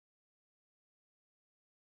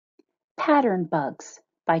Pattern Bugs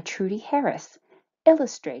by Trudy Harris,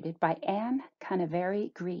 illustrated by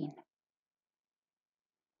Canevari Green.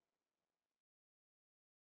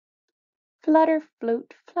 Flutter,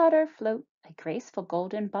 float, a graceful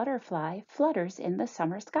golden butterfly flutters in the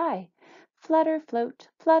summer sky. Flutter, float,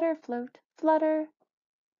 flutter, float.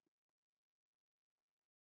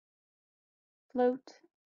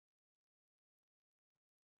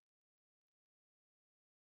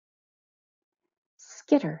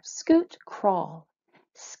 Skitter, scoot, crawl.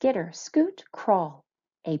 Skitter, scoot, crawl.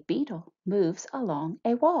 A beetle moves along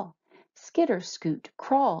a wall. Skitter, scoot,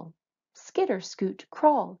 crawl. Skitter, scoot,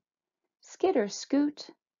 crawl. Skitter, scoot,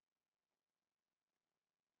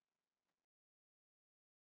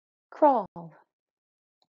 crawl.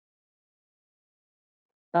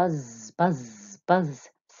 Buzz, buzz,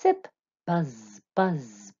 sip, buzz,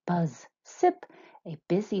 sip. A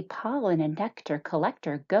busy pollen and nectar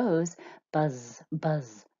collector goes buzz,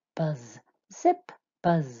 zip,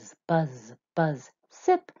 buzz,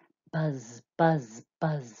 sip, buzz,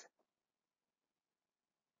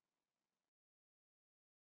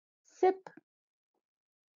 sip.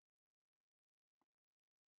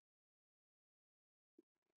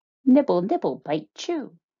 Nibble, nibble, bite,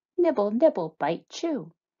 chew. Nibble, nibble, bite,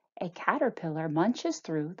 chew. A caterpillar munches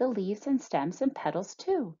through the leaves and stems and petals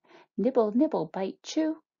too. Nibble, nibble, bite,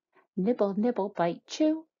 chew. Nibble, nibble, bite,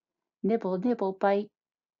 chew. Nibble, nibble, bite,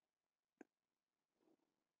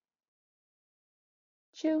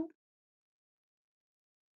 chew.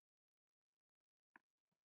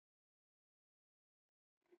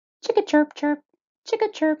 Chicka chirp chirp,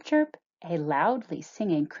 chicka chirp chirp. A loudly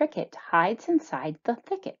singing cricket hides inside the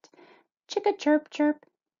thicket. Chicka chirp chirp,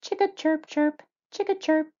 chicka chirp chirp, chicka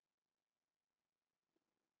chirp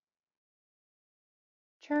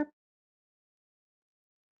chirp.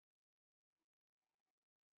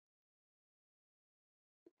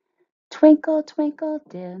 Twinkle, twinkle,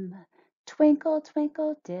 dim, twinkle,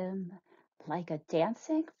 twinkle, dim. Like a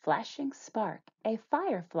dancing, flashing spark, a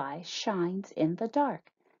firefly shines in the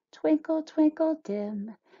dark. Twinkle, twinkle,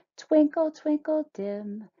 dim, twinkle, twinkle,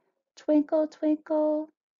 dim, twinkle, twinkle,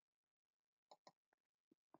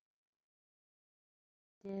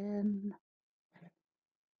 dim.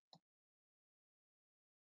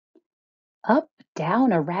 Up,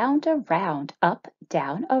 down, around, up,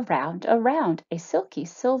 down, around. A silky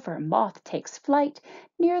silver moth takes flight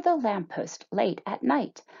near the lamppost late at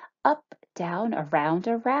night. Up, down, around,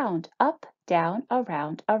 up, down,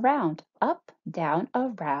 around, up, down,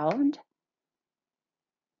 around.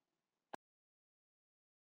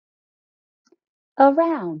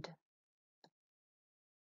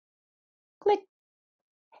 Click.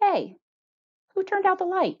 Hey, who turned out the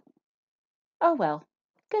light? Oh well,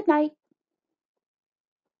 good night.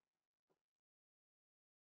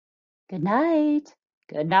 Good night.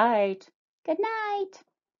 Good night. Good night.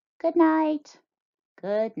 Good night.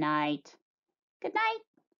 Good night. Good night.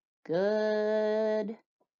 Good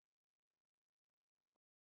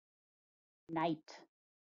night.